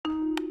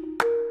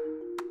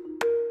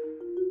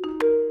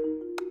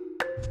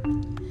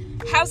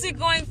How's it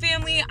going,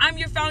 family? I'm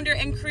your founder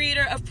and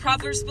creator of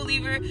Proverbs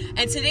Believer,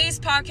 and today's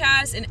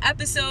podcast and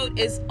episode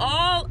is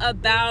all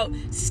about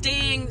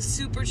staying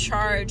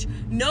supercharged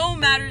no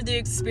matter the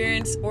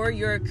experience or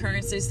your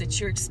occurrences that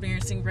you're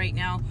experiencing right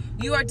now.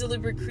 You are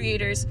deliberate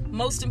creators.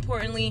 Most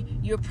importantly,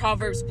 you're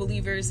Proverbs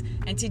believers.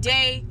 And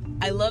today,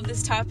 I love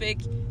this topic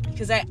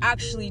because I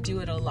actually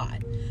do it a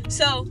lot.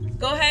 So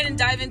go ahead and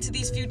dive into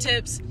these few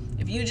tips.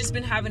 If you've just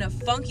been having a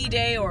funky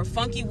day or a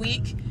funky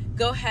week,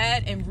 go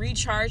ahead and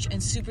recharge and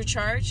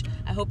supercharge.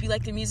 I hope you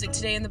like the music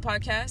today in the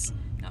podcast,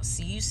 and I'll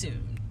see you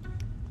soon.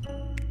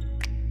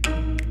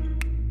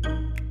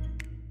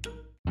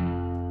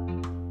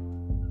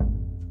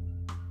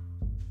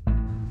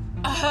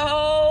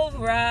 All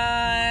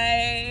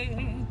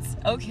right.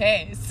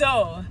 Okay,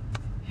 so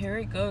here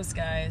it goes,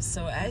 guys.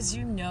 So as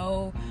you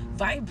know,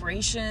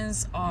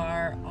 vibrations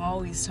are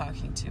always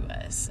talking to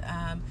us.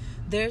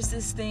 There's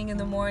this thing in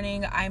the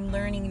morning. I'm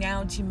learning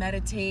now to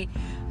meditate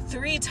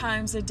 3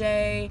 times a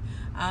day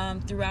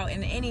throughout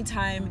and any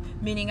time,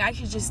 meaning I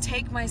could just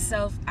take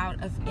myself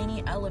out of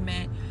any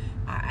element.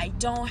 I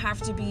don't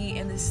have to be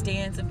in the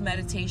stance of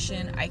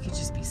meditation. I could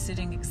just be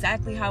sitting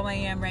exactly how I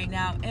am right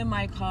now in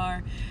my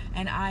car,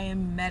 and I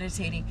am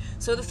meditating.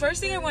 So the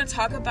first thing I want to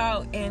talk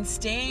about is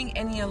staying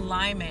in the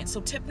alignment. So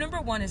tip number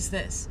 1 is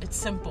this. It's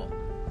simple.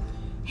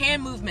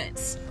 Hand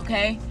movements,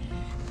 okay?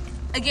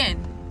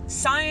 Again,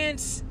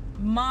 science,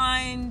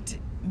 mind,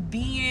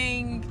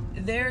 being,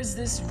 there's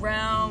this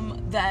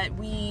realm that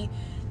we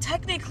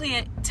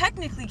technically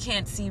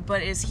can't see,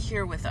 but is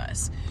here with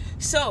us.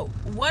 So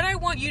what I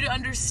want you to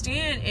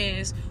understand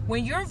is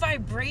when your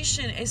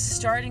vibration is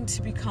starting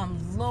to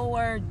become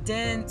lower,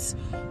 dense,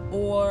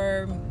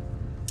 or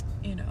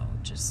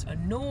just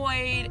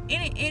annoyed,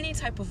 any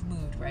type of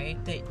mood,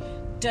 right,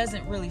 that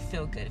doesn't really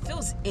feel good, it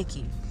feels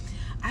icky,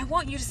 I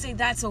want you to say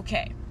that's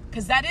okay.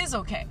 Because that is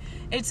okay.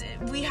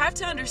 We have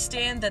to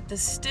understand that the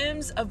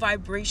stems of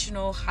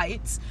vibrational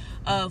heights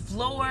of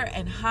lower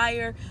and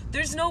higher,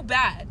 there's no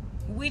bad.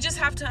 We just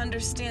have to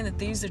understand that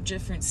these are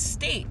different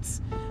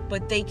states,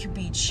 but they can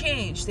be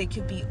changed, they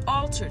can be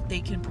altered,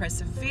 they can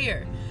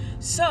persevere.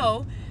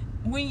 So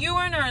when you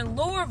are in a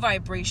lower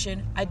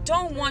vibration, I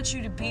don't want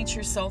you to beat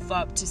yourself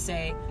up to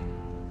say,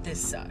 this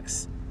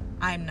sucks,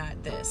 I'm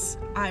not this,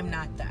 I'm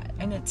not that,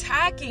 and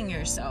attacking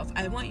yourself.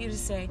 I want you to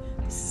say,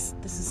 this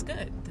is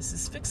good, this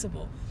is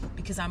fixable,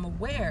 because I'm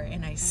aware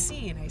and I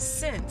see and I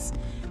sense,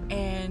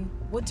 and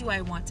what do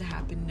I want to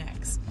happen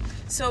next?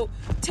 So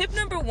tip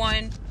number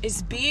 1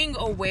 is being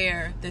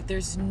aware that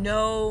there's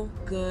no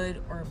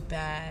good or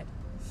bad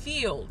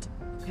field,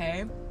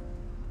 okay?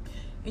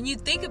 When you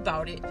think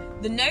about it,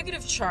 the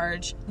negative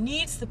charge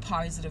needs the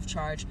positive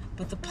charge,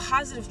 but the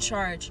positive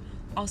charge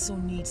also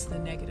needs the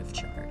negative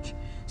charge.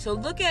 So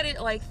look at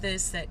it like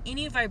this, that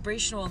any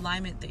vibrational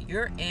alignment that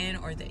you're in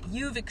or that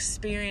you've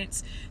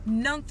experienced,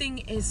 nothing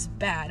is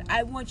bad.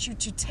 I want you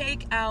to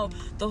take out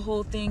the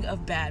whole thing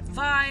of bad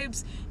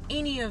vibes,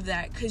 any of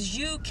that, because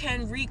you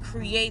can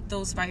recreate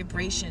those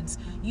vibrations.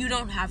 You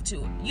don't have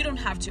to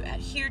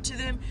adhere to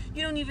them.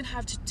 You don't even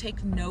have to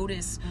take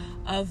notice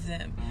of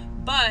them.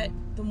 But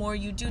the more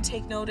you do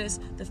take notice,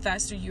 the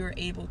faster you're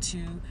able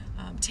to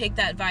take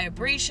that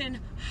vibration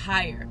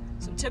higher.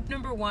 So tip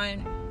number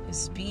 1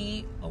 is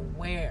be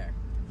aware.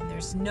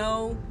 There's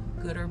no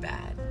good or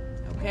bad,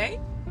 okay?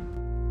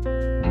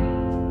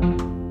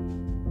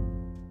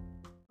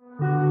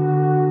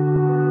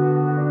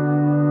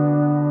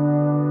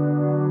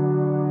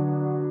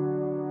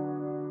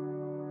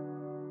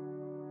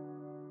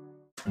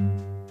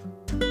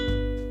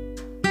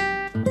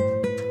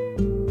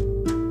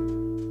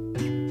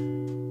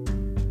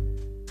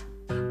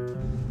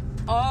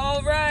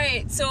 All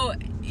right, so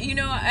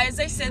as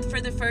I said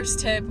for the first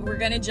tip, we're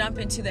going to jump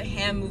into the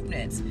hand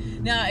movements.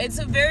 Now, it's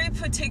a very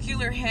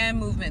particular hand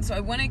movement, so I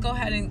want to go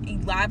ahead and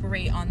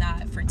elaborate on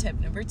that for tip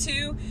number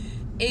 2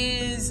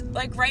 is,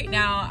 like right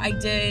now, I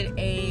did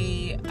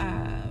a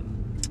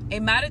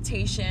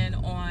meditation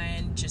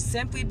on just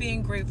simply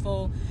being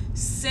grateful,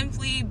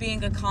 simply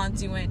being a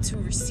conduit to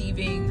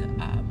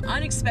receiving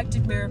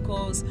unexpected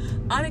miracles,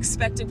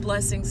 unexpected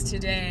blessings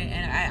today.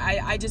 And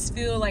I just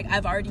feel like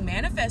I've already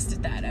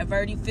manifested that. I've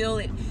already feel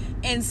it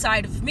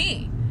inside of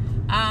me.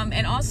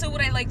 And also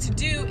what I like to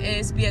do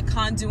is be a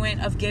conduit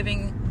of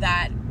giving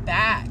that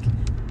back.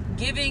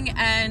 Giving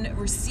and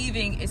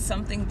receiving is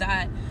something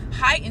that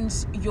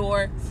heightens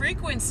your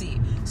frequency.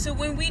 So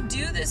when we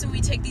do this and we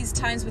take these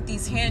times with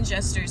these hand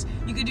gestures,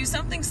 you could do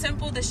something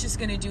simple that's just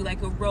going to do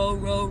like a row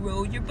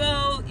your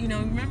boat.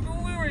 Remember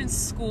when we were in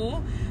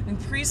school, in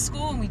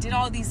preschool, and we did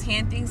all these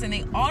hand things and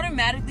they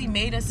automatically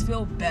made us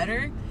feel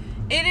better?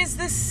 It is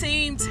the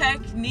same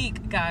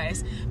technique,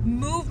 guys.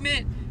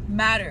 Movement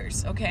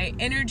matters, okay?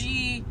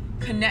 Energy,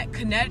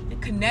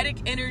 kinetic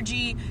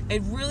energy,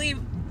 it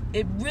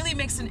really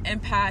makes an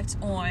impact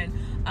on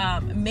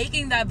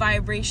making that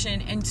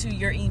vibration into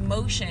your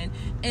emotion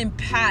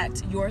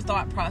impact your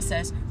thought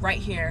process right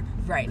here,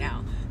 right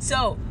now.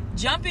 So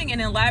jumping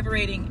and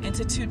elaborating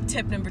into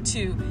tip number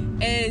 2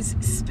 is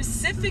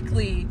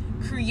specifically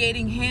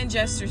creating hand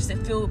gestures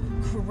that feel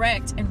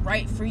correct and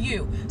right for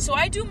you. So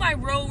I do my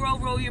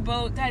row your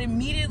boat. That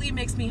immediately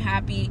makes me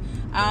happy.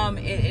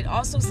 It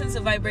also sends a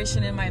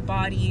vibration in my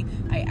body.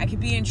 I could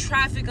be in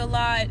traffic a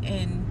lot,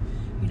 and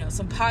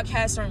some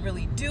podcasts aren't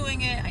really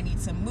doing it. I need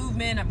some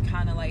movement. I'm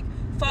kind of like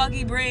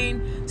foggy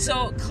brain.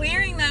 So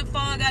clearing that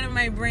fog out of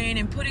my brain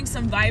and putting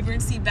some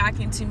vibrancy back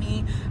into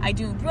me, I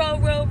do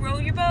row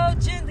your boat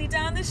gently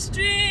down the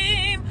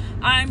stream.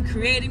 I'm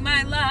creating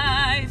my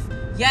life.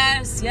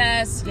 Yes.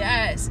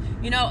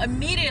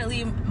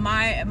 Immediately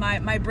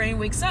my brain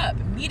wakes up.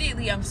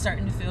 Immediately I'm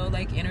starting to feel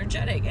like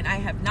energetic, and I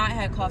have not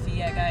had coffee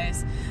yet,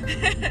 guys.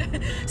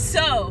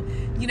 So,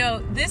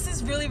 this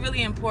is really,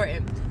 really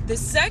important. The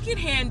second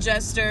hand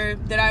gesture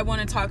that I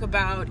want to talk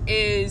about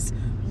is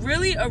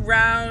really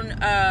around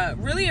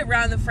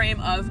the frame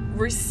of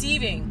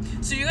receiving.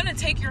 So you're going to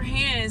take your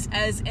hands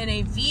as in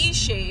a V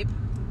shape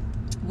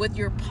with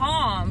your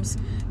palms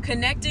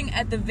connecting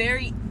at the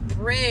very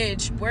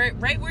bridge,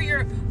 right where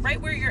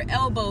your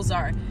elbows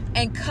are,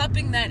 and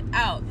cupping that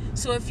out.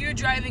 So if you're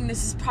driving,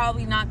 this is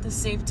probably not the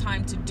safe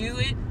time to do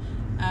it.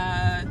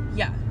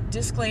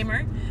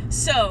 Disclaimer.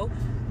 So,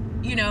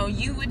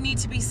 you would need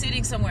to be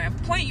sitting somewhere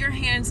and point your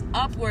hands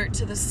upward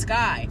to the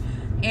sky.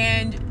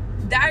 And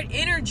that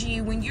energy,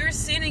 when you're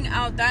sending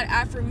out that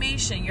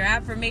affirmation, your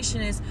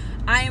affirmation is,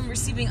 I am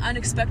receiving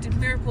unexpected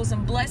miracles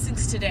and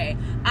blessings today.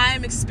 I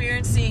am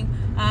experiencing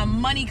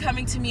money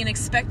coming to me in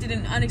expected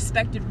and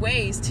unexpected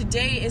ways.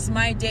 Today is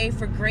my day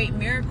for great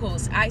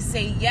miracles. I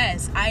say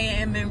yes, I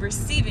am in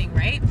receiving,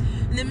 right?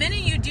 And the minute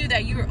you do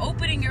that, you're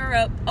opening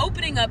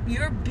up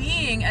your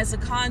being as a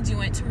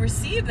conduit to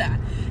receive that.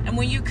 And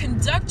when you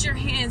conduct your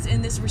hands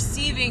in this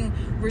receiving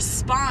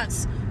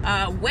response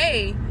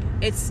way,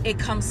 it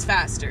comes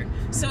faster.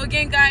 So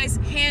again, guys,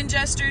 hand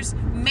gestures,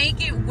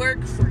 make it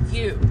work for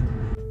you.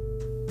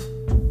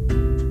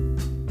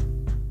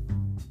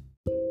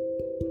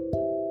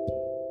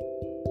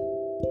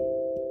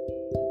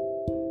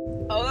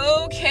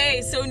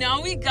 Okay, so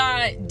now we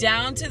got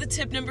down to the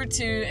tip number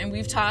 2, and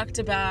we've talked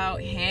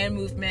about hand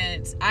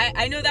movements.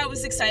 I know that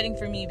was exciting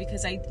for me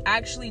because I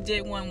actually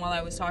did one while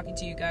I was talking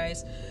to you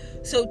guys.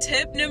 So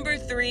tip number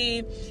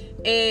 3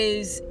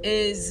 is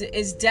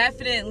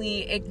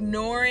definitely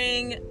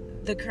ignoring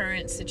the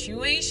current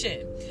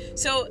situation.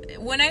 So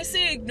when I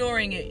say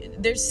ignoring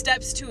it, there's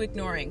steps to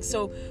ignoring.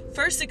 So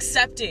first,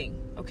 accepting,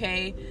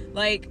 okay?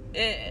 Like,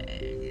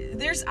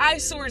 there's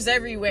eyesores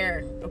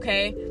everywhere,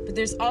 okay? But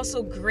there's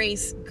also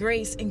grace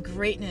and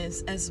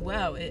greatness as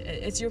well.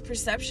 It's your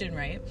perception,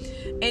 right?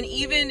 And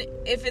even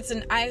if it's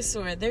an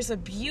eyesore, there's a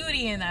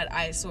beauty in that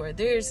eyesore.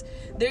 There's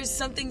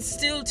something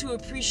still to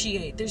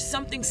appreciate. There's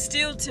something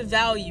still to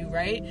value,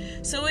 right?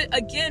 So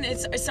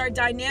it's our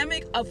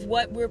dynamic of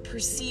what we're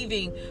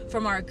perceiving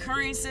from our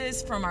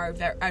occurrences, from our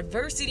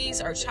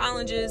adversities, our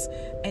challenges,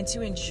 and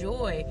to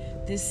enjoy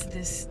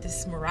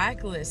this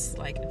miraculous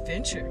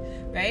adventure,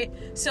 right?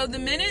 So the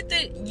minute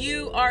that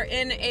you are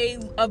in a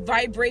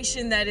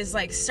vibration that is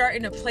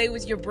starting to play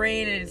with your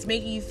brain and it's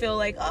making you feel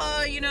like,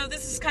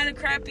 this is kind of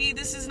crappy,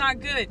 this is not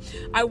good,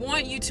 I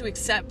want you to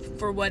accept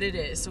for what it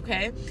is,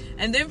 okay?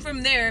 And then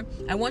from there,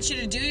 I want you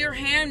to do your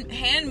hand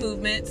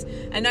movements,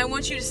 and I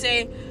want you to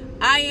say,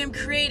 I am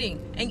creating,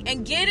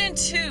 and get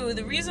into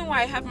the reason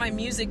why I have my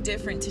music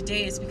different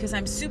today is because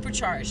I'm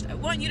supercharged. I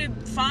want you to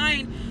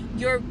find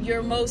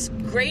your most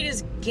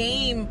greatest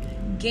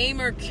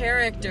gamer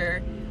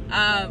character,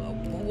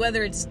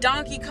 whether it's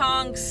Donkey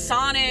Kong,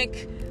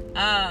 Sonic,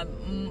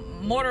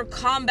 Mortal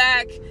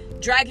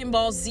Kombat, Dragon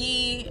Ball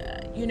Z,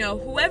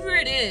 whoever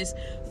it is.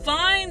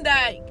 Find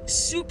that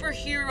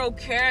superhero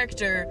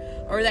character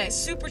or that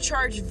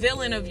supercharged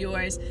villain of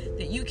yours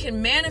that you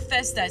can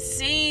manifest that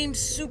same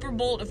super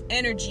bolt of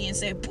energy and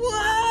say, boom,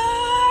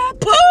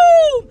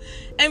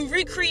 and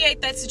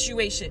recreate that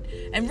situation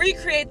and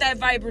recreate that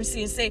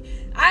vibrancy and say,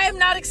 I am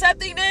not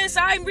accepting this,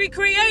 I'm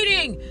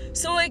recreating.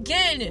 So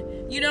again,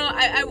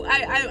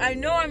 I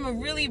know I'm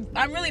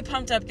really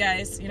pumped up,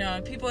 guys.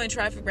 People in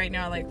traffic right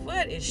now are like,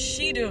 what is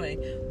she doing?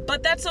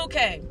 But that's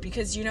okay,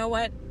 because you know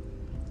what?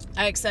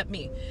 I accept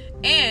me.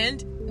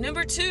 And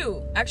number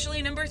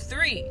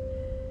 3,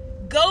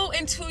 go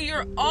into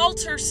your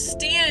altar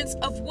stance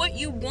of what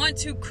you want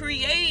to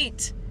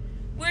create.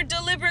 We're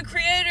deliberate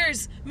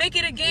creators. Make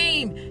it a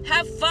game.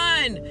 Have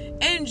fun.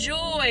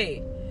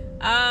 Enjoy.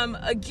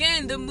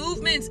 Again, the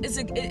movements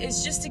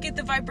is just to get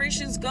the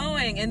vibrations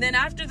going. And then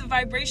after the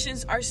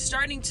vibrations are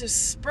starting to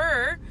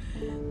spur,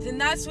 then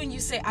that's when you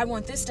say, I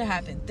want this to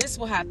happen. This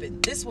will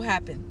happen. This will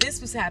happen.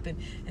 This will happen.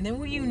 And then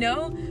when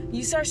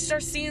you start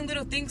seeing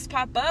little things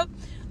pop up.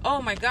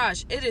 Oh my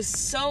gosh, it is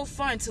so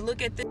fun to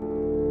look at this.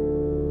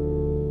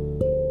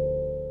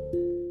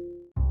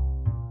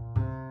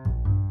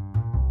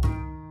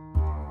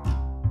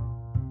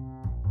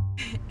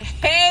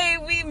 Hey,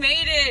 we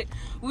made it.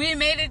 We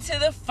made it to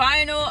the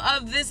final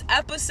of this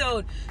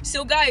episode.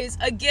 So guys,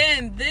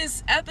 again,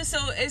 this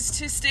episode is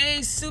to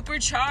stay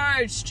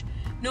supercharged.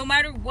 No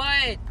matter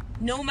what,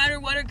 no matter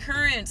what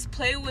occurrence,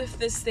 play with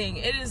this thing.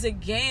 It is a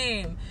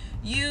game.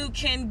 You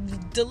can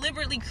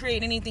deliberately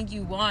create anything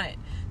you want.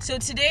 So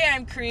today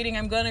I'm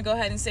going to go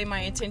ahead and say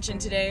my intention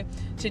today.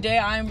 Today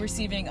I'm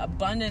receiving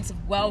abundance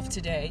of wealth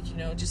today.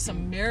 Just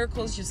some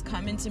miracles just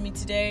come into me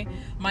today.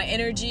 My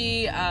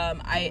energy,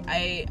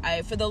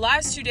 I for the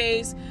last 2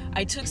 days,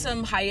 I took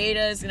some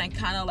hiatus and I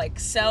kind of like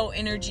cell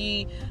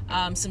energy,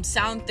 some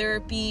sound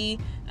therapy,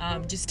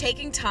 just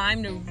taking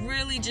time to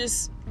really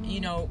just,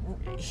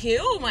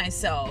 heal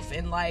myself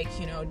and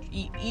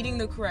eating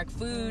the correct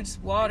foods,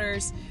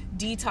 waters,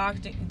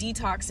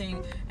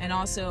 detoxing, and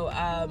also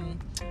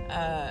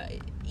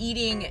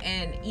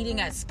eating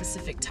at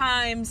specific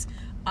times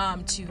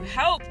to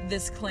help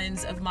this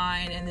cleanse of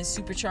mine and this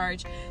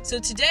supercharge. So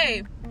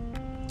today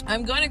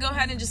I'm going to go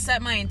ahead and just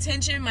set my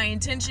intention. My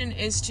intention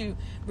is to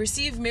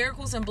receive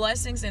miracles and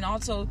blessings and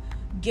also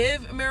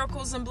give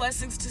miracles and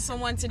blessings to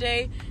someone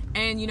today.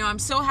 And I'm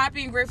so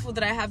happy and grateful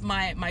that I have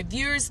my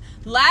viewers.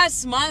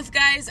 Last month,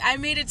 guys, I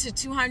made it to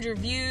 200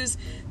 views,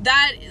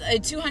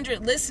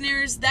 200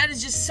 listeners. That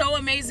is just so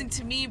amazing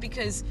to me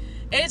because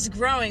it's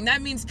growing.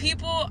 That means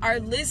people are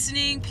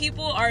listening.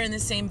 People are in the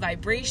same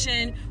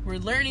vibration. We're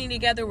learning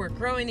together. We're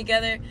growing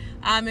together.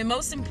 And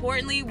most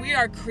importantly, we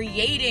are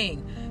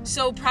creating.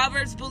 So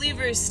Proverbs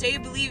believers, stay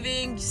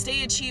believing,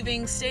 stay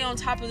achieving, stay on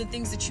top of the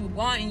things that you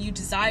want and you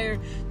desire.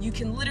 You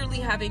can literally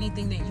have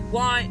anything that you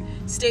want.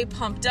 Stay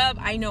pumped up.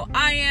 I know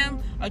I am.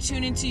 I'll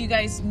tune into you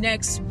guys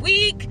next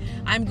week.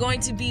 I'm going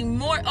to be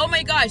more. Oh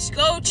my gosh,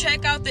 go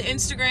check out the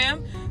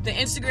Instagram. The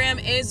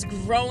Instagram is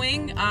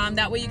growing.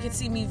 That way you can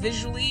see me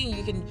visually and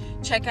you can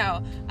check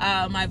out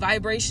my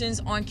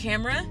vibrations on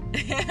camera.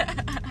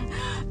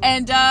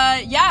 And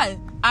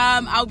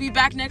I'll be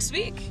back next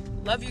week.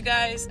 Love you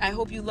guys. I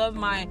hope you love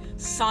my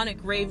sonic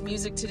rave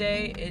music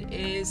today. It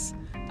is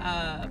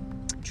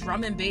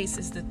drum and bass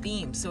is the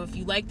theme. So if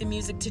you like the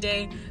music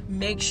today,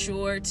 make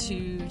sure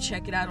to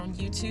check it out on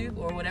YouTube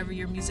or whatever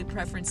your music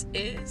preference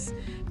is.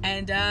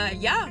 And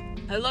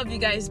I love you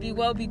guys. Be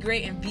well, be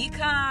great, and be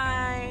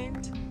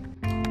kind.